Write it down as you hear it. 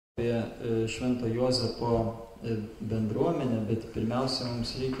Apie Švento Juozapo bendruomenę, bet pirmiausia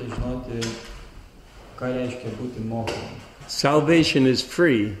mums reikia žinoti, ką reiškia būti mokomu. Salvation is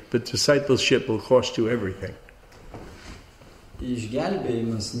free, but discipleship will cost you everything.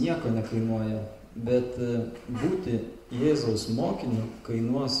 Išgelbėjimas nieko nekainuoja, bet būti Jėzaus mokiniu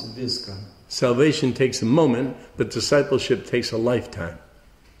kainuos viską. Salvation takes a moment, but discipleship takes a lifetime.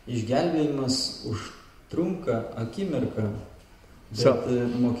 Išgelbėjimas užtrunka akimirką, bet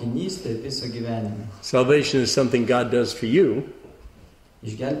mokinystė visą gyvenimą. Salvation is something God does for you.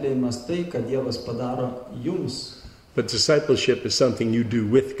 Išgelbėjimas tai, kad Dievas padaro jums. But discipleship is something you do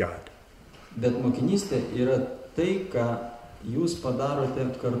with God. Bet mokinystė yra tai, ką jūs padarote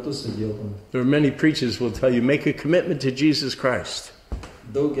kartu su Dievu. There are many preachers who will tell you, make a commitment to Jesus Christ.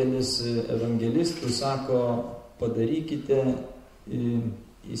 Daugelis evangelistų sako, padarykite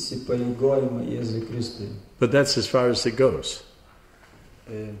įsipareigojimą Jėzui Kristui. But that's as far as it goes.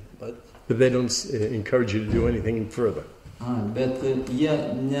 But they don't encourage you to do anything further. Bet jie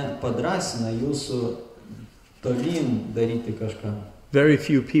nepadrasina jūsų tolyn daryti kažką. Very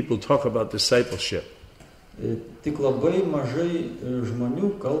few people talk about discipleship. Tik labai mažai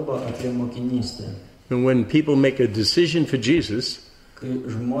žmonių kalba apie mokinystę. And when people make a decision for Jesus, kai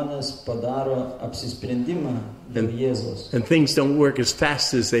žmonės padaro apsisprendimą dėl Jėzaus, and things don't work as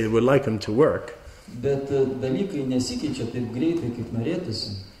fast as they would like them to work, bet dalykai nesikeičia taip greitai, kaip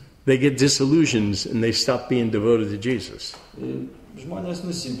norėtųsi, they get disillusioned and they stop being devoted to Jesus. Žmonės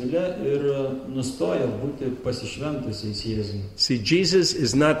nusivilia ir nustoja būti pasišventusiais Jėzui. See, Jesus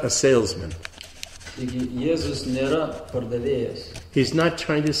is not a salesman. Taigi Jėzus nėra pardavėjas. He's not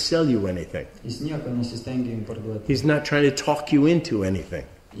trying to sell you anything. Jis nieko nesistengia jums parduoti. He's not trying to talk you into anything.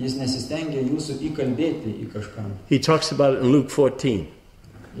 Jis nesistengia jūsų įkalbėti į kažką. He talks about it in Luke 14.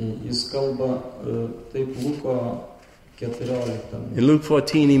 Jis kalba taip Luko 14. In Luke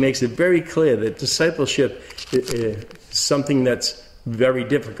 14 he makes it very clear that discipleship is something that's very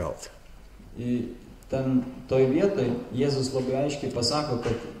difficult. Ten toj vietoj Jėzus labai aiškiai pasako,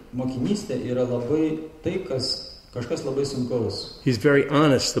 kad mokinystė yra labai tai, kažkas labai sunkaus. He's very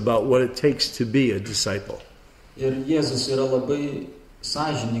honest about what it takes to be a disciple. Ir Jėzus yra labai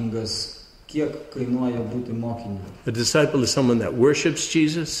sąžiningas, kiek kainuoja būti mokiniu. A disciple is someone that worships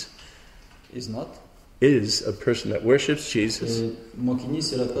Jesus. Is a person that worships Jesus.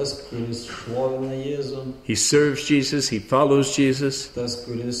 Mokinys yra tas, kuris šlovina Jėzų. He serves Jesus, he follows Jesus. Tas,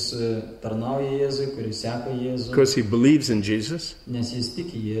 kuris tarnauja Jėzui, kuris seka Jėzų. Because he believes in Jesus. Nes jis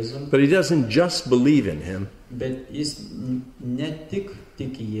tiki Jėzų. But he doesn't just believe in him. Bet jis ne tik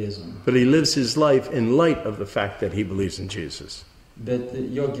tiki Jėzų. But he lives his life in light of the fact that he believes in Jesus. Bet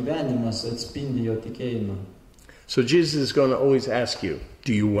jo gyvenimas atspindi jo tikėjimą. So Jesus is going to always ask you,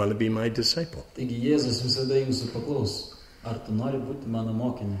 do you want to be my disciple? Taigi Jėzus visada jūsų paklaus, ar tu nori būti mano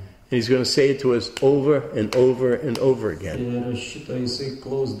mokiniu? And he's going to say it to us over and over and over again. Ir šito jisai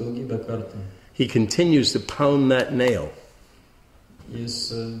klaus daugybę kartų. He continues to pound that nail.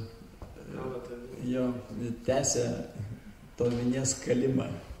 Jis jo tęsia to vinies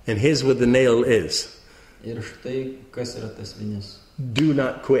kalimą. And here's what the nail is. Ir štai kas yra tas vinis. Do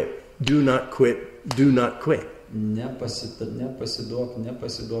not quit. Do not quit. Do not quit. Nepasiduok.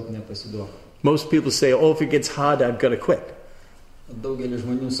 Most people say, oh, if it gets hard, I've got to quit. Daugelis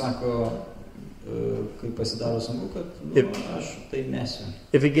žmonių sako, kai pasidaro sunku, kad aš tai mesiu.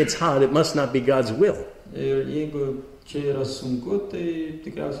 If it gets hard, it must not be God's will. Ir jeigu čia yra sunku, tai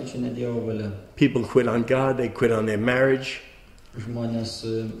tikriausiai čia ne Dievo valia. People quit on God, they quit on their marriage. Žmonės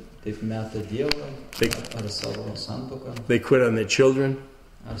taip meta Dievą ar savo santuoką. They quit on their children.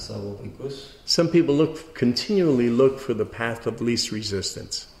 Ar savo vaikus. Some people continually look for the path of least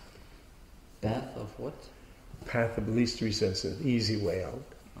resistance. Path of what? Path of least resistance, easy way out.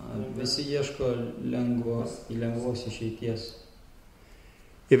 Visi ieško lengvos išeities.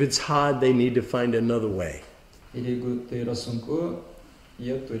 If it's hard, they need to find another way. Ir jeigu tai yra sunku,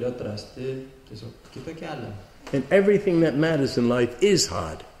 jie turi atrasti tiesiog kitą kelią. And everything that matters in life is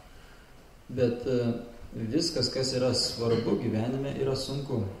hard. Bet viskas, kas yra svarbu gyvenime, yra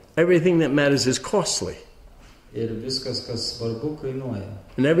sunku. Everything that matters is costly. Ir viskas, kas svarbu, kainuoja.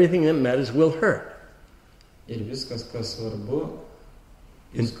 And everything that matters will hurt. Ir viskas, kas svarbu,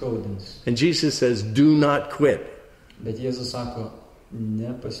 įskaudins. And Jesus says, do not quit. Bet Jėzus sako,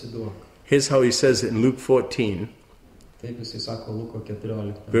 nepasiduok. Here's how he says it in Luke 14. Taip jisai sako Luko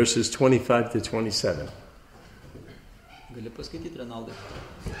 14. Verses 25 to 27. Gali paskaityti, Donaldai?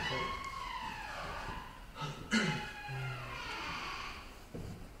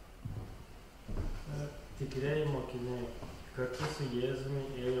 Tikrieji mokiniai kartu su Jėzumi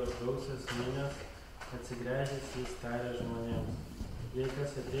ėjo gausios minios, atsigręžęs jis tarė žmonėms: Jei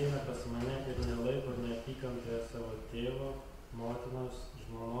kas ateina pas mane ir nelaiko neapykantoje savo tėvo, motinos,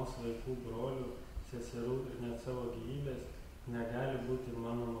 žmonos, vaikų, brolių, seserų ir net savo gyvybės, negali būti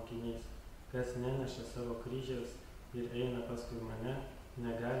mano mokinys. Kas neneša savo kryžiaus ir eina paskui mane,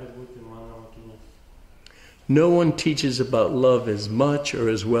 negali būti mano mokinys. No one teaches about love as much or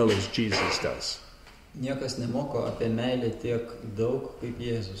as well as Jesus does. Niekas nemoko apie meilę tiek daug kaip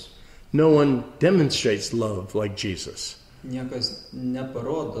Jėzus. No one demonstrates love like Jesus. Niekas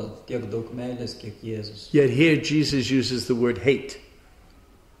neparodo tiek daug meilės kiek Jėzus. Yet here Jesus uses the word hate.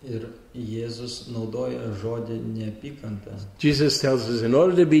 Ir Jėzus naudoja žodį neapykantą. Jesus tells us in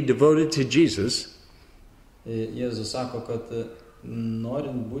order to be devoted to Jesus, Jėzus sako, kad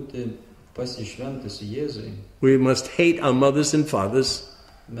norint būti pasišventusi Jėzui, we must hate our mothers and fathers,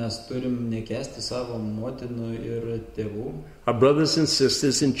 mes turim nekęsti savo motinų ir tėvų, our brothers and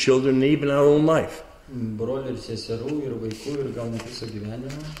sisters and children, and even our own life. brolių ir seserų ir vaikų ir gal net viso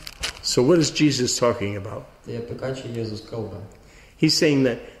gyvenimo. So what is Jesus talking about? Tai apie ką čia Jėzus kalba? He's saying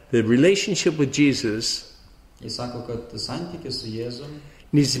that the relationship with Jesus Jis sako, kad santykis su Jėzum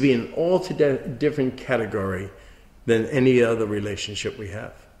needs to be an altogether different category than any other relationship we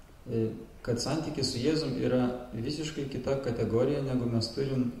have. Kad santykis su Jėzum yra visiškai kita kategorija, negu mes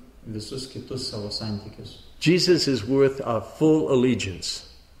turim visus kitus savo santykius. Jesus is worth our full allegiance,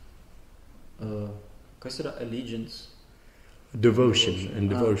 Kas yra allegiance? devotion and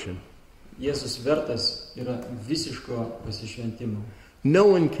devotion. Jėzus vertas yra visiško pasišventimo. No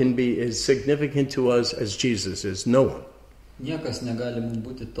one can be as significant to us as Jesus is. No one. Niekas negali mums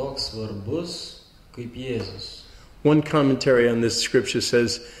būti toks svarbus kaip Jėzus. One commentary on this scripture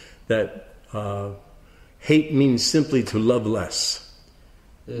says that hate means simply to love less.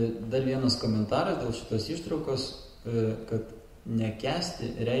 Dar vienas komentaras dėl šitos ištraukos, kad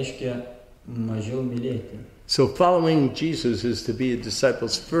nekęsti reiškia mažiau mylėti. So following Jesus is to be a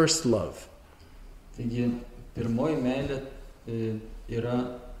disciple's first love. Taigi pirmoji meilė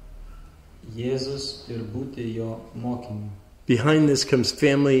yra Jėzus ir būti jo mokiniu. Behind this comes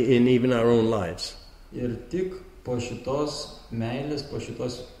family and even our own lives. Ir tik po šitos meilės, po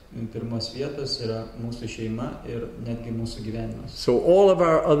šitos pirmos vietos yra mūsų šeima ir netgi mūsų gyvenimas. So all of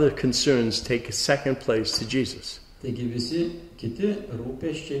our other concerns take a second place to Jesus. Taigi visi kiti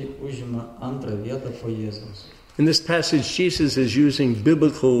rūpesčiai užima antrą vietą po Jėzaus. In this passage, Jesus is using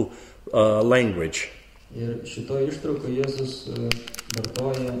biblical language. Ir šitoje ištraukoje Jėzus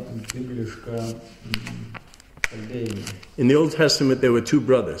vartoja biblišką kalbėjimą. In the Old Testament, there were two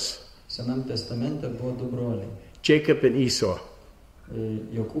brothers, Senam testamente buvo du broliai, Jacob and Esau.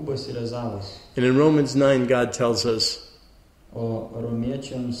 Jokūbas ir Ezavas. And in Romans 9, God tells us, O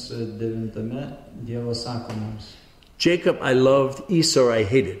romiečiams 9 Dievo sako mums: Jacob I loved, Esau I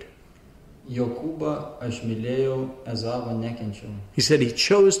hated. Jokūbą aš mylėjau, Ezavą nekenčiau. He said he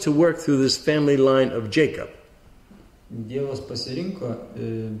chose to work through this family line of Jacob. Dievas pasirinko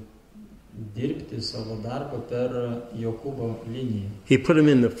dirbti savo darbą per Jokūbo liniją. He put him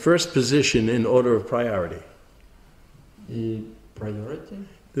in the first position in order of priority. Priority?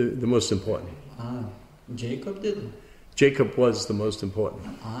 The most important. Jacob did? Jacob was the most important.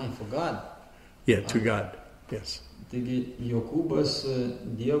 I forgot. Yeah, to God. Yes. Taigi Jokūbas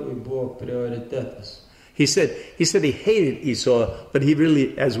Dievui buvo prioritetas. He said he hated Esau, but he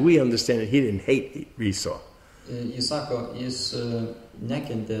really, as we understand it, he didn't hate Esau. Jis sako, jis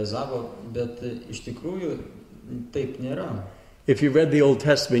nekentė Ezavo, bet iš tikrųjų taip nėra. If you read the Old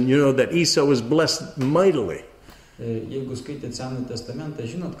Testament, you know that Esau was blessed mightily. Jeigu skaitėt Senąjį testamentą,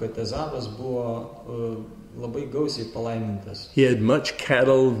 žinot, kad Ezavas buvo labai gausiai palaimintas. He had much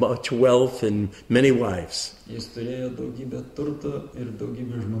cattle, much wealth, and many wives. Jis turėjo daugybę turtų ir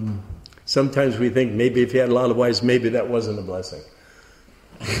daugybę žmonų. Sometimes we think maybe if he had a lot of wives, maybe that wasn't a blessing.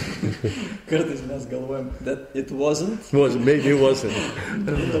 Kartais mes galvojam, that it wasn't. Maybe it wasn't.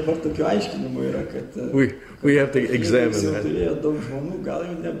 Dabar tokių aiškinimų yra, kad we have to examine jis jau that. turėjo daug žmonų, gal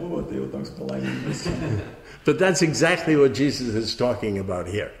jau nebuvo, tai jau toks palaiminimas. But that's exactly what Jesus is talking about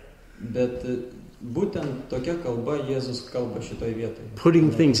here. Bet būtent tokia kalba Jėzus kalba šitoj vietoje.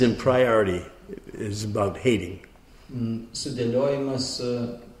 Putting things in priority is about hating. Sudėliojimas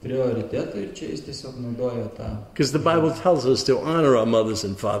prioritetų ir čia jis tiesiog naudoja tą. Because the Bible tells us to honor our mothers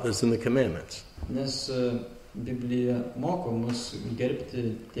and fathers in the commandments. Nes Biblija moko mus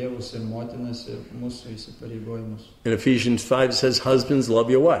gerbti tėvus ir motinas ir mūsų įsipareigojimus. In Ephesians 5 says, husbands,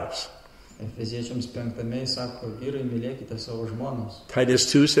 love your wives. Efeziečiams 5 sako, vyrai mylėkite savo žmonas. Titus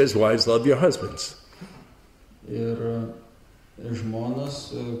 2 says, wives, love your husbands. Ir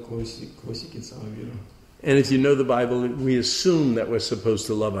žmonos klausykit savo vyrų. And if you know the Bible, we assume that we're supposed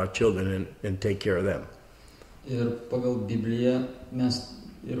to love our children and take care of them. Ir pagal Bibliją mes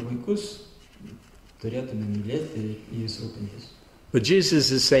ir vaikus turėtume mylėti ir jais rūpintis. But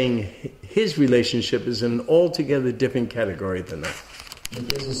Jesus is saying his relationship is in an altogether different category than that. Bet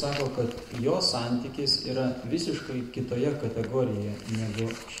Jėzus sako, kad jo santykis yra visiškai kitoje kategorijoje negu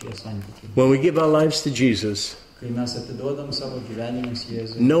šie santykiai. When we give our lives to Jesus, Kai mes atiduodam savo gyvenimus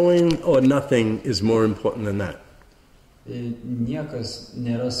Jėzui, knowing or nothing is more important than that. Niekas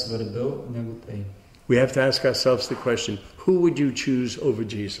nėra svarbiau negu tai. We have to ask ourselves the question, who would you choose over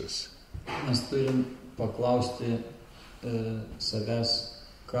Jesus? Mes turim paklausti savęs,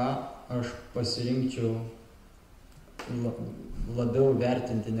 ką aš pasirinkčiau labiau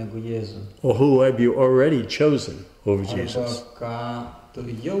vertinti negu Jėzų. Or who have you already chosen over Jesus? Arba ką tu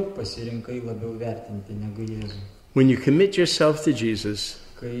jau pasirinkai labiau vertinti negu Jėzų. When you commit yourself to Jesus,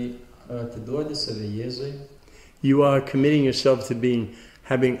 Kai atiduodi save Jėzui, you are committing yourself to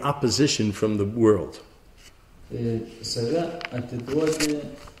having opposition from the world. Save atiduodi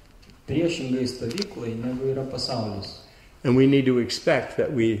priešingai stovyklai negu yra pasaulis. And we need to expect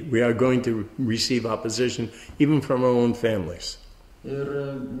that we are going to receive opposition even from our own families. Ir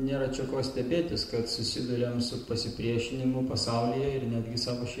nėra čia ko stebėtis, kad susiduriam su pasipriešinimu pasaulyje ir netgi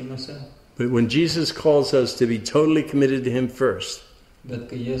savo šeimose. But when Jesus calls us to be totally committed to him first, Bet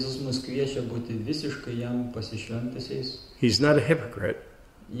kai Jėzus mus kviečia būti visiškai jam pasišventusiais, he's not a hypocrite.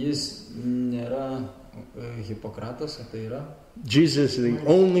 jis nėra Hipokratas, tai yra. Jesus is the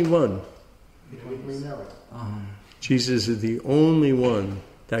only one. Jesus is the only one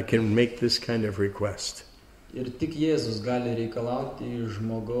that can make this kind of request. Ir tik Jėzus gali reikalauti iš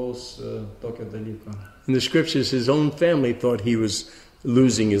žmogaus tokio dalyko. In the scriptures, his own family thought he was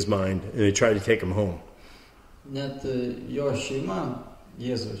losing his mind, and they tried to take him home. Net jo šeima,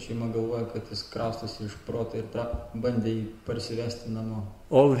 Jėzaus šeima galvoja, kad jis kraustosi iš proto ir bandė jį parsivesti namo.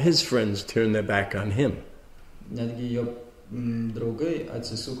 All of his friends turned their back on him. Netgi jo draugai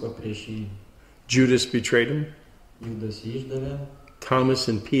atsisuko prieš jį. Judas betrayed him. Judas jį išdavė. Thomas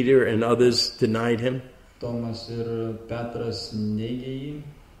and Peter and others denied him. Tomas ir Petras neigė jį.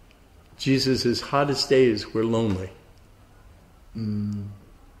 Jesus' hottest days were lonely. One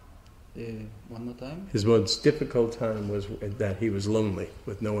more time. His most difficult time was that he was lonely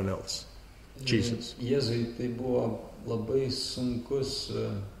with no one else. Jesus. Jėzui tai buvo labai sunkus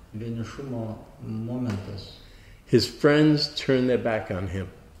vienišumo momentas. His friends turned their back on him.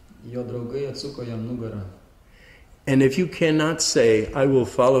 Jo draugai atsuko jam nugarą. And if you cannot say, I will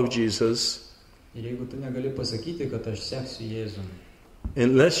follow Jesus, Ir jeigu tu negali pasakyti, kad aš seksiu Jėzų,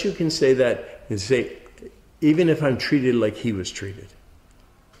 unless you can say that and say, even if I'm treated like he was treated,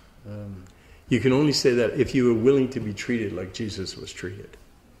 you can only say that if you are willing to be treated like Jesus was treated.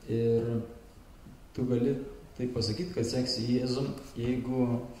 Ir tu gali tai pasakyti, kad seksi Jėzum,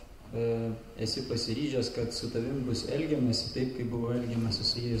 jeigu esi pasiryžęs, kad su tavim bus elgiamasi taip, kaip buvo elgiamasi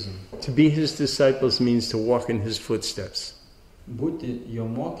su Jėzum. To be his disciples means to walk in his footsteps, Būti jo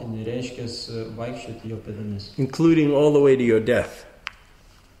mokiniu reiškia vaikščioti jo pėdomis. including all the way to your death.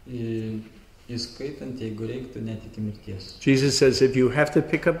 Įskaitant, jeigu reiktų net iki mirties. Jesus says, if you have to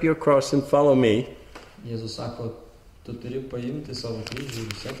pick up your cross and follow me, Jėzus sako, tu turi paimti savo kryžių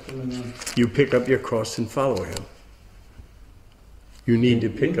ir sekti mane. you pick up your cross and follow him. You need to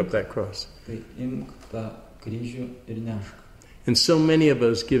pick up that cross. Tai imk tą kryžių ir nešk. And so many of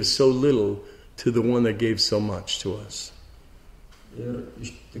us give so little to the one that gave so much to us. Ir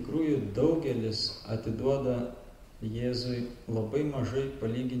iš tikrųjų daugelis atiduoda Jėzui labai mažai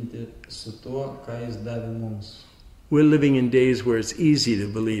palyginti su tuo, ką jis davė mums. We're living in days where it's easy to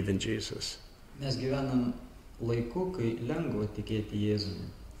believe in Jesus. Mes gyvenam laiku, kai lengva tikėti Jėzumi.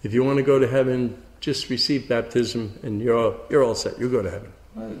 If you want to go to heaven, just receive baptism and you're all set. You go to heaven.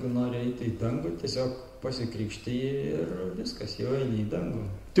 Jeigu nori eiti į dangų, tiesiog pasikrikšti ir viskas, jau eini į dangų.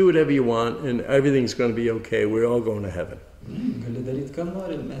 Do whatever you want and everything's going to be okay. We're all going to heaven. Gali daryti, ką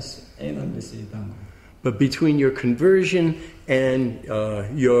nori, mes einam visi į dangų. But between your conversion and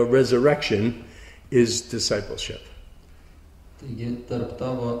your resurrection is discipleship. Taigi tarp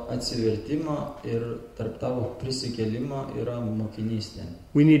tavo atsivertimo ir tarp tavo prisikėlimo yra mokinystė.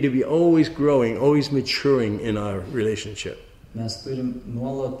 We need to be always growing, always maturing in our relationship. Mes turim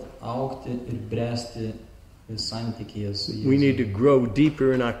nuolat augti ir bręsti santykyje su Jėzumi. We need to grow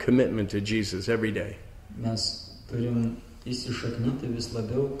deeper in our commitment to Jesus every day. Mes turim įsišaknyti vis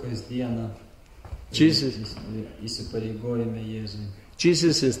labiau kasdieną. Įsipareigojame Jėzui.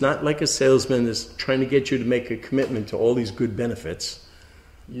 Jesus is not like a salesman that's trying to get you to make a commitment to all these good benefits.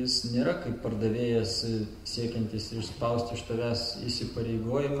 Jis nėra kaip pardavėjas siekiantis išspausti iš tavęs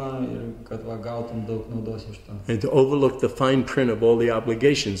įsipareigojimą ir kad va gautum daug naudos iš to. And to overlook the fine print of all the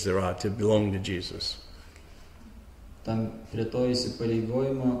obligations there are to belong to Jesus. prie to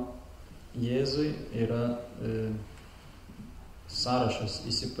įsipareigojimo Jėzui yra sąrašas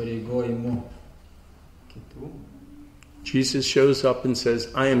įsipareigojimų kitų. Jesus shows up and says,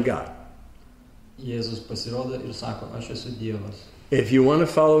 I am God. Jėzus pasirodo ir sako, aš esu Dievas. If you want to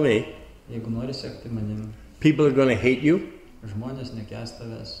follow me, Jeigu nori sekti manim, people are going to hate you žmonės nekęs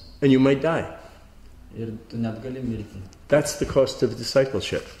tavęs and you might die. ir tu net gali mirti. That's the cost of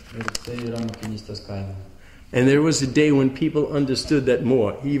discipleship. Ir tai yra mokinystės kaina. And there was a day when people understood that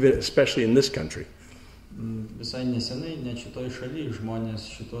more, even especially in this country. Visai nesenai, net šitoj šalyje žmonės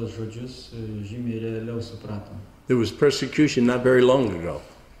šitos žodžius žymiai realiau suprato. There was persecution not very long ago.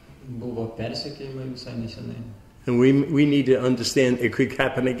 Buvo persekiojimai visai nesenai. And we need to understand it could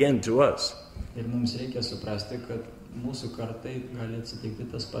happen again to us. Ir mums reikia suprasti, kad mūsų kartai gali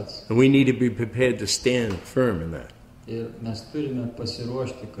atsitikti tas pats. And we need to be prepared to stand firm in that. Ir mes turime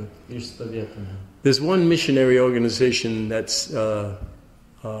pasiruošti, kad išstovėtume. There's one missionary organization that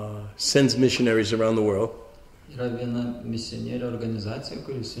sends missionaries around the world. Yra viena misionierių organizacija,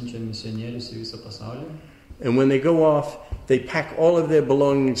 kuri siunčia misionierius į visą pasaulį. And when they go off, they pack all of their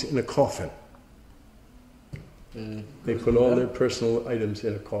belongings in a coffin. They put all their personal items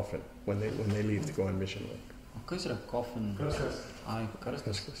in a coffin when they leave to go on mission work. O kas yra coffin? Ai,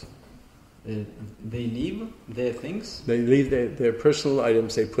 karstas. They leave their things? They leave their personal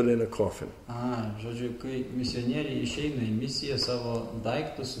items, they put in a coffin. Žodžiu, kai misionieriai išeina į misiją, savo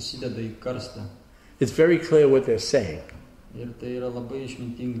daiktus susideda į karstą. It's very clear what they're saying. Ir tai yra labai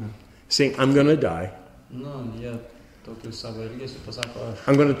išmintinga. Saying, I'm going to die. Jie tokiu savo elgesiu pasako,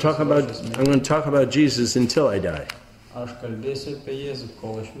 I'm going to talk about Jesus until I die. Aš kalbėsiu apie Jėzų,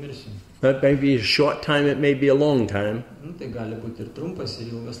 kol aš mirsiu. That may be a short time, it may be a long time. Tai gali būti ir trumpas, ir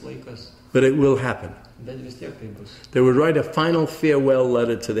ilgas laikas. But it will happen. Bet vis tiek tai bus. They would write a final farewell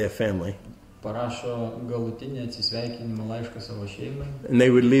letter to their family. Parašo galutinį atsisveikinimo laišką savo šeimai. And they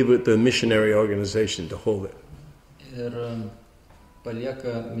would leave it to the missionary organization to hold it. Ir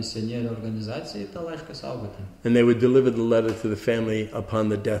palieka misionierių organizacijai tą laišką saugoti. And they would deliver the letter to the family upon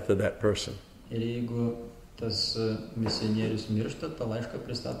the death of that person. Ir jeigu tas misionierius miršta, tą laišką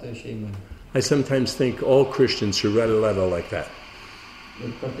pristato jo šeimai. I sometimes think all Christians should write a letter like that.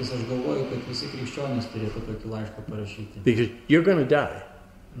 Ir kartais aš galvoju, kad visi krikščionys turėtų tokį laišką parašyti. Because you're going to die.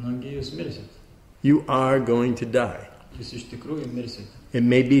 Nagi jūs mirsit. You are going to die. Jūs iš tikrųjų mirsit. It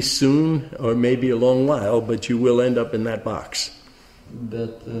may be soon or maybe a long while, but you will end up in that box.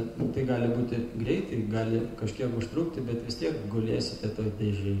 Bet tai gali būti greitai, gali kažkiek užtrukti, bet vis tiek gulėsite toj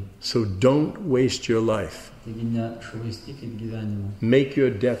dėžėj. So don't waste your life. Taigi nešvaistykit gyvenimą. Make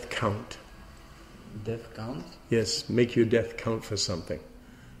your death count. Death count? Yes, make your death count for something.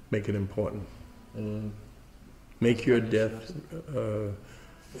 Make it important. Make your death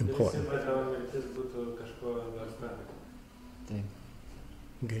important.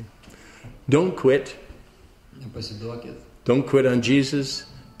 Okay. Don't quit. Nepasiduokit. Don't quit on Jesus.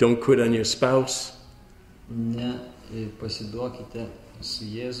 Don't quit on your spouse. Nepasiduokite su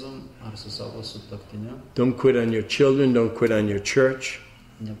Jėzum ar su savo sutuoktiniu. Don't quit on your children. Don't quit on your church.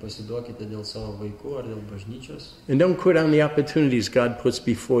 Nepasiduokite dėl savo vaikų ar dėl bažnyčios. And don't quit on the opportunities God puts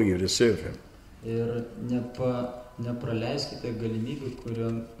before you to serve Him. Ir nepraleiskite galimybių,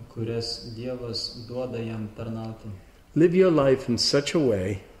 kurias Dievas duoda jam tarnauti. Live your life in such a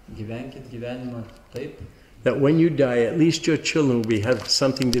way Gyvenkit gyvenimą taip, that when you die, at least your children will have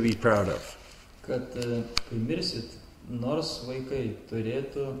something to be proud of. Kad kai mirsit, nors vaikai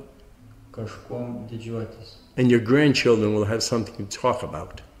turėtų kažkuom didžiuotis. And your grandchildren will have something to talk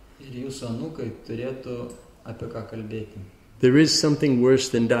about. Ir jūsų anūkai turėtų apie ką kalbėti. There is something worse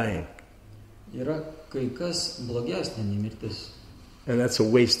than dying. Yra kai kas blogesnė nei mirtis. And that's a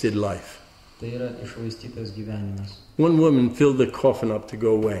wasted life. Tai yra iššvaistytas gyvenimas. One woman filled the coffin up to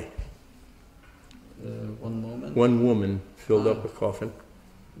go away. One moment. One woman filled up a coffin.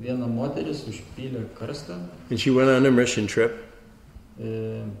 Viena moteris užpylė karstą. And she went on a mission trip.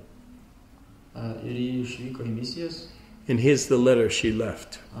 Ir jį išvyko į misijas. And here's the letter she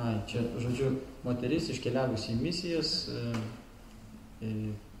left. Čia, žodžiu, moteris iškeliavusi į misijas,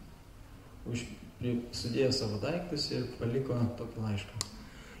 sudėjo savo daiktus ir paliko tokį laišką.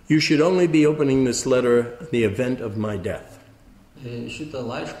 You should only be opening this letter in the event of my death. Šitą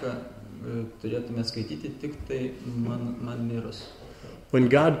laišką turėtume skaityti tik tai man mirus. When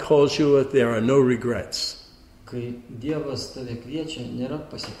God calls you, there are no regrets. Kai Dievas tave kviečia, nėra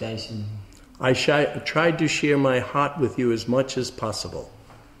pasiteisinimų. I tried to share my heart with you as much as possible.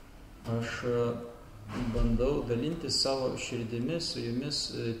 Aš bandau dalintis savo širdimi su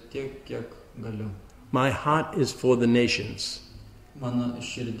jumis tiek, kiek galiu. My heart is for the nations. Mano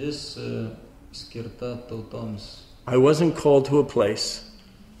širdis skirta tautoms. I wasn't called to a place.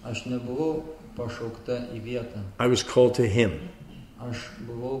 Aš nebuvau pašaukta į vietą. I was called to Him. Aš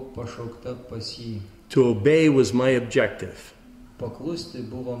buvau pašaukta pas jį. To obey was my objective. Paklusti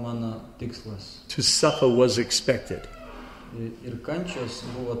buvo mano tikslas. To suffer was expected. Ir kančios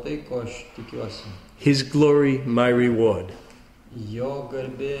buvo tai, ko aš tikiuosi. His glory, my reward. Jo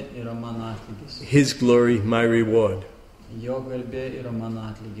garbė yra mano atlygis. His glory, my reward. Jo garbė yra mano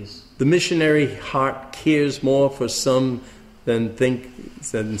atlygis. The missionary heart cares more for some than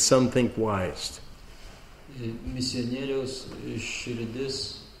some think wise. Misionieriaus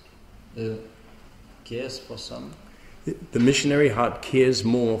širdis cares for some. The missionary heart cares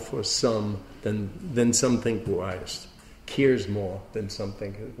more for some than some think wise. Cares more than some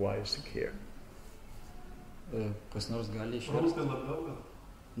think wise to care. Kas nors gali išversti? Rūpi labiau gal?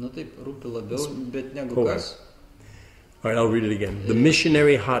 Nu taip, rūpi labiau, bet negu kas. All right, I'll read it again. The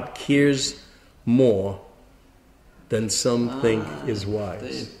missionary heart cares more than some think is wise.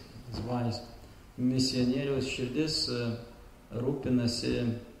 Taip, is wise. Misionieriaus širdis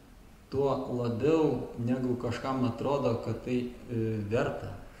rūpinasi tuo labiau, negu kažkam atrodo, kad tai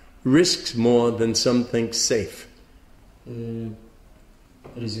verta. Risks more than some think safe.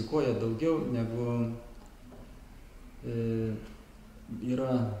 Rizikuoja daugiau, negu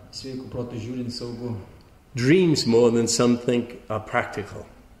yra sveikų protų žiūrint saugu. Dreams more than some think are practical.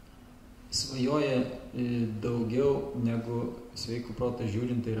 Svajoja daugiau, negu sveikų protų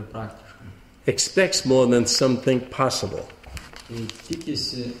žiūrint tai yra praktiška. Expects more than some think possible.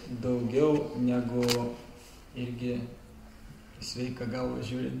 Tikisi daugiau, negu irgi sveika galva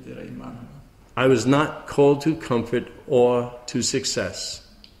žiūrint yra įmanoma. I was not called to comfort or to success,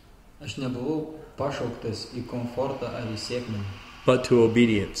 Aš nebuvau pašauktas į komfortą ar į sėkmę, but to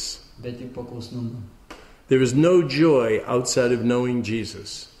obedience. bet į paklusnumą. There is no joy outside of knowing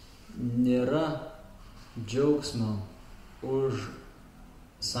Jesus. Nėra džiaugsmo už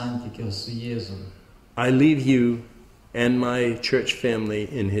santykio su Jėzumi. I leave you and my church family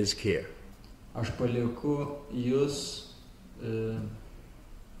in His care. Aš palieku jūs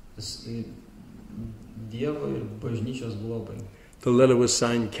Dievo ir bažnyčios globai. The letter was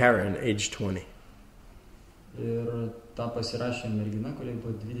signed Karen, age 20. Ir tą pasirašė mergina, kuriai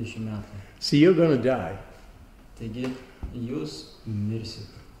buvo 20 metų. See, you're going to die. Taigi, jūs mirsit.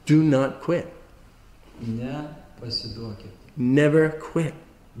 Do not quit. Nepasiduokit. Never quit.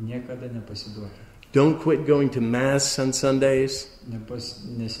 Niekada nepasiduokit. Don't quit going to Mass on Sundays.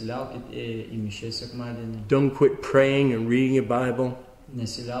 Nesiliaukit į mišias sekmadienį. Don't quit praying and reading your Bible.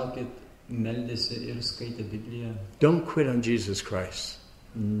 Nesiliaukit meldėsi ir skaitė Bibliją. Don't quit on Jesus Christ.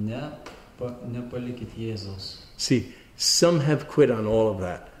 Nepalikit Jėzaus. See, some have quit on all of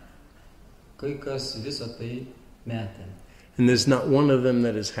that. Kai kas visą tai metė. And there's not one of them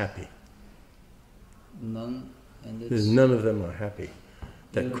that is happy. There's none of them are happy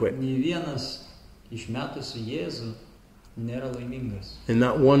that quit. Nė vienas iš metusių Jėzų nėra laimingas. And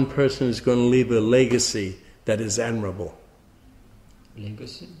not one person is going to leave a legacy that is admirable.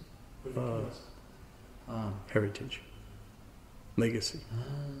 Legacy? Heritage. Legacy.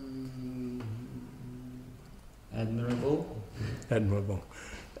 Admirable? Admirable.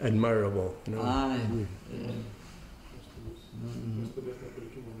 Admirable. No.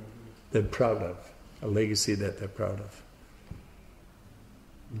 They're proud of. A legacy that they're proud of.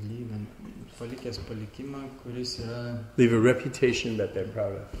 Palikęs palikimą, kuris yra... Leave a reputation that they're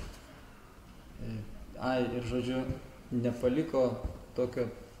proud of. Ir žodžiu, nepaliko tokio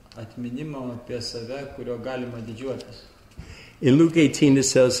atminimo apie save, kurio galima didžiuotis. In Luke 18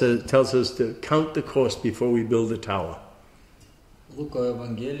 it tells us to count the cost before we build a tower. Luko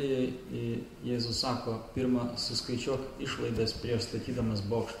Evangelijoje Jėzus sako, pirmą suskaičiuok išlaidas prieš statydamas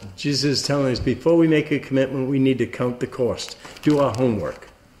bokštą. Jesus is telling us before we make a commitment we need to count the cost. Do our homework.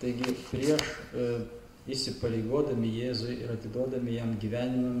 Taigi prieš įsipareigodami Jėzui ir atiduodami jam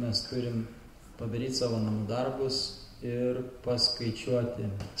gyvenimą mes turim padaryti savo namų darbus ir paskaičiuoti.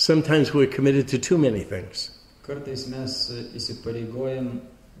 Sometimes we're committed to too many things. Kartais mes įsipareigojam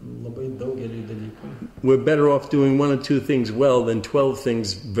labai daugelį dalykų. We're better off doing one or two things well than 12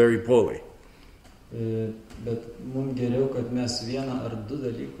 things very poorly. Bet mums geriau, kad mes vieną ar du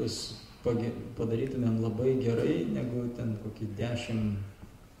dalykus padarytumėm labai gerai, negu ten kokį 10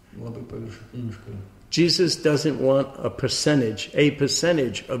 labai paviršutiniškai. Jesus doesn't want a percentage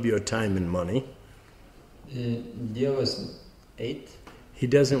of your time and money. Dievas He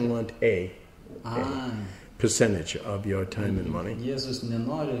doesn't want a percentage of your time and money. Jėzus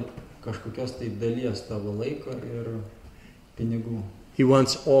nenori kažkokios tai dalies tavo laiko ir pinigų. He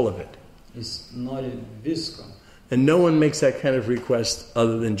wants all of it. Jis nori visko. And no one makes that kind of request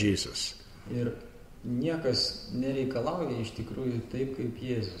other than Jesus. Ir niekas nereikalauja iš tikrųjų taip kaip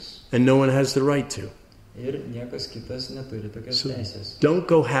Jėzus. And no one has the right to. Ir niekas kitas neturi tokios So teisės. don't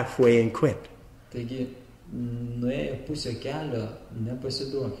go halfway and quit. Taigi, nuėję pusę kelio,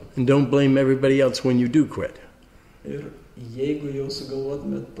 nepasiduokit. And don't blame everybody else when you do quit. Ir jeigu jau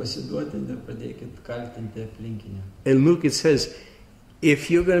sugalvotumėt pasiduoti, nepradėkit kaltinti aplinkinį. In Luke it says, if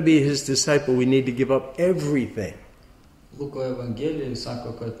you're going to be his disciple, we need to give up everything. Luko Evangelijoje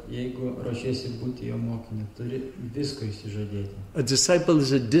sako, kad jeigu ruošiesi būti jo mokiniu, turi visko išsižadėti. A disciple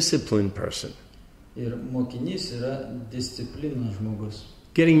is a disciplined person. Ir mokinys yra disciplinos žmogus.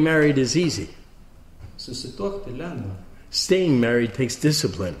 Getting married is easy. Susituokti lengva, Staying married takes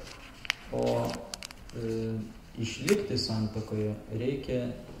discipline. o išlikti santuokoje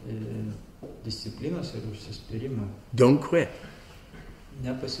reikia disciplinos ir užsispyrimo. Don't quit.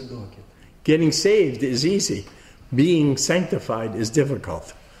 Nepasiduokit. Getting saved is easy. Being sanctified is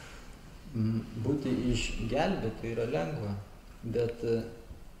difficult. Būti išgelbėti yra lengva, bet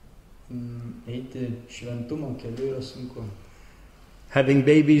eiti šventumo keliu yra sunku. Having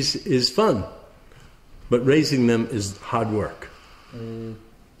babies is fun, but raising them is hard work.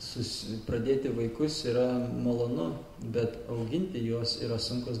 Pradėti vaikus yra malonu, bet auginti juos yra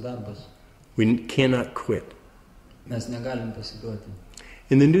sunkus darbas. We cannot quit. Mes negalim pasiduoti.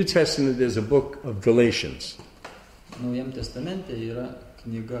 In the New Testament, there's a book of Galatians. Naujam testamente yra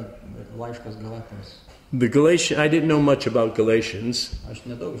knyga, laiškas Galatams. I didn't know much about Galatians, Aš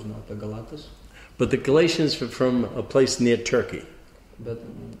nedaug žinau apie Galatus, but the Galatians were from a place near Turkey. bet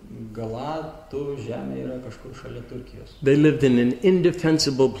Galatų žemė yra kažkur šalia Turkijos. They lived in an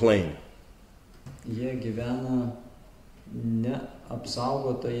indefensible plain. Jie gyveno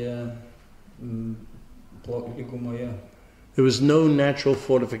neapsaugotoje lygumoje. There was no natural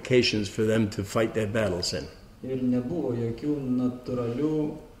fortifications for them to fight their battles in. Ir nebuvo jokių natūralių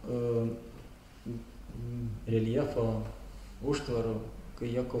reljefo užtvarų, kai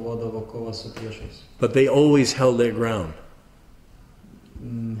jie kovodavo kovą su priešais. But they always held their ground.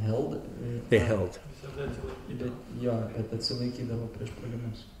 They held. Bet atsilaikydavo prieš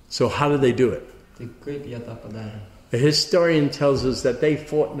puolimus. So how did they do it? Tai kaip jie tą padarė? A historian tells us that they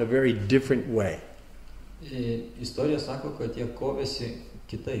fought in a very different way. Istorija sako, kad jie kovėsi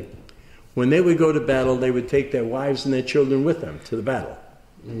kitaip. When they would go to battle, they would take their wives and their children with them to the battle.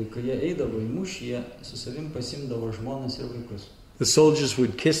 Kai jie eidavo į mūšį, jie su savim pasimdavo žmonas ir vaikus. The soldiers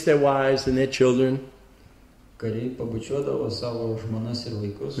would kiss their wives and their children Kariai pabučiuodavo savo žmonas ir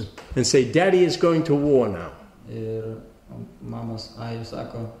vaikus. and say, Daddy is going to war now. Ir mamos Ajus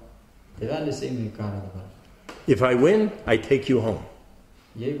sako, tėvelis eina į karą dabar. If I win, I take you home.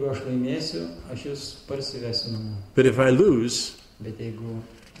 Jeigu aš laimėsiu, aš jūs parsivesiu namo. But if I lose, Bet jeigu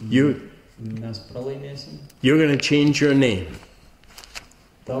mes pralaimėsim, you're going to change your name.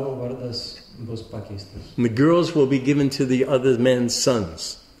 tavo vardas bus pakeistas. And the girls will be given to the other men's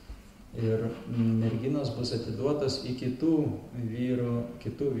sons. Ir merginos bus atiduotos į kitų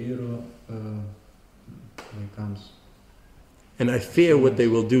vyrų vaikams. And I fear what they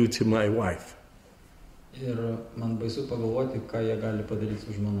will do to my wife. Ir man baisu pagalvoti, ką jie gali padaryti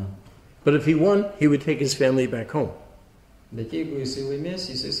su žmona. But if he won, he would take his family back home. Bet jeigu jisai laimės,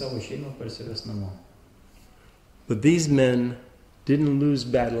 jisai savo šeimą parsives namo. But these men didn't lose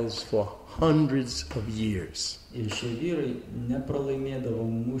battles for hundreds of years Ir šie vyrai nepralaimėdavo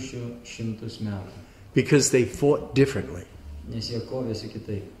mūšių 100 metų, because they fought differently. nes jie kovėsi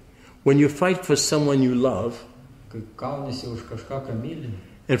kitaip. When you fight for someone you love Kai kauniesi už kažką, ką myli,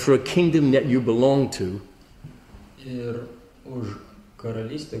 and for a kingdom that you belong to, ir už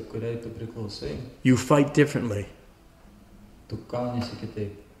karalystę, kuriai tu priklausai, you fight differently. tu kauniesi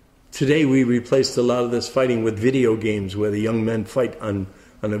kitaip. Today we replaced a lot of this fighting with video games where the young men fight on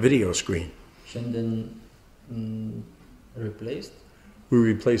a video screen. Šiandien replaced. We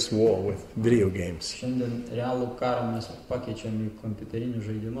replaced war with video games. Šiandien realų karą mes pakeičiam į kompiuterinius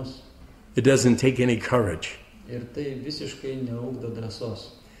žaidimus. It doesn't take any courage. Ir tai visiškai neugdo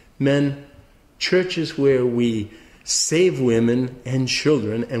drąsos. Men, churches where we save women and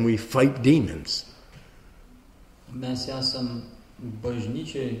children and we fight demons. Mes esam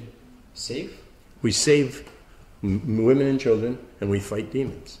bažnyčiai safe. We save women and children and we fight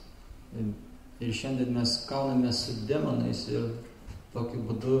demons. Ir šiandien mes kaunamės su demonais ir tokiu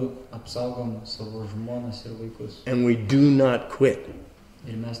būdu apsaugom savo žmonas ir vaikus. And we do not quit.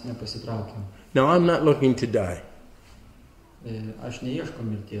 Ir mes nepasitraukiam. Now, I'm not looking to die. Aš neieško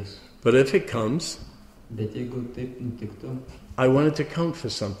mirties. But if it comes, Bet jeigu taip nutiktų, I want it to count for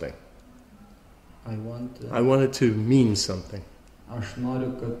something. I want it to mean something. Aš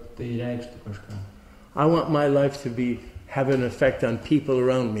noriu, kad tai reikštų kažką. I want my life to have an effect on people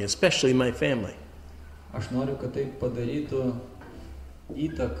around me, especially my family. Aš noriu, kad tai padarytų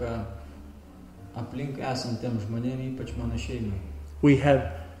įtaką aplink esantiems žmonėms, ypač mano šeimai. We have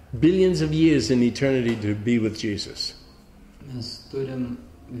billions of years in eternity to be with Jesus. Mes turim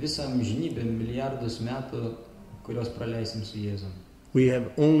visą amžinybę, milijardus metų, kurios praleisim su Jėzum. We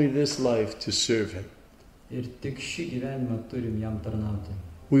have only this life to serve him. Ir tik šį gyvenimą turim jam tarnauti.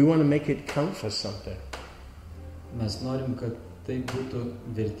 We want to make it count for something. Mes norim, kad tai būtų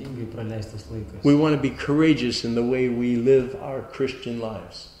vertingai praleistas laikas. We want to be courageous in the way we live our Christian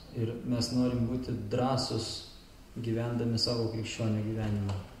lives. Ir mes norim būti drąsus gyvendami savo krikščionio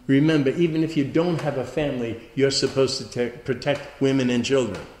gyvenimą. Remember, even if you don't have a family, you're supposed to protect women and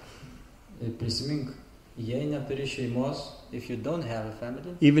children. Ir prisimink, jei neturi šeimos, if you don't have a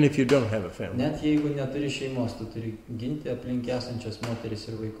family, Even if you don't have a family. net jeigu neturi šeimos, tu turi ginti aplink esančias moteris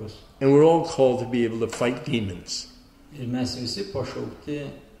ir vaikus. And we're all called to be able to fight demons. Ir mes visi pašaukti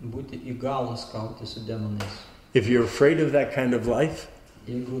būti įgalus kauti su demonais. If you're afraid of that kind of life,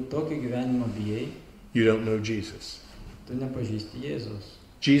 Jeigu tokio gyvenimo bijai, you don't know Jesus. tu nepažįsti Jėzus.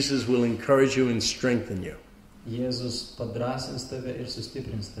 Jesus will encourage you and strengthen you. Jėzus padrasins tave ir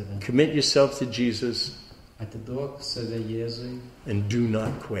sustiprins tave. Commit yourself to Jesus Atiduok save Jėzui and do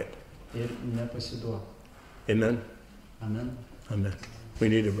not quit. ir nepasiduok. Amen? Amen. Amen. We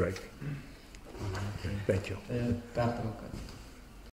need a break. Thank you. Tai pertrauka.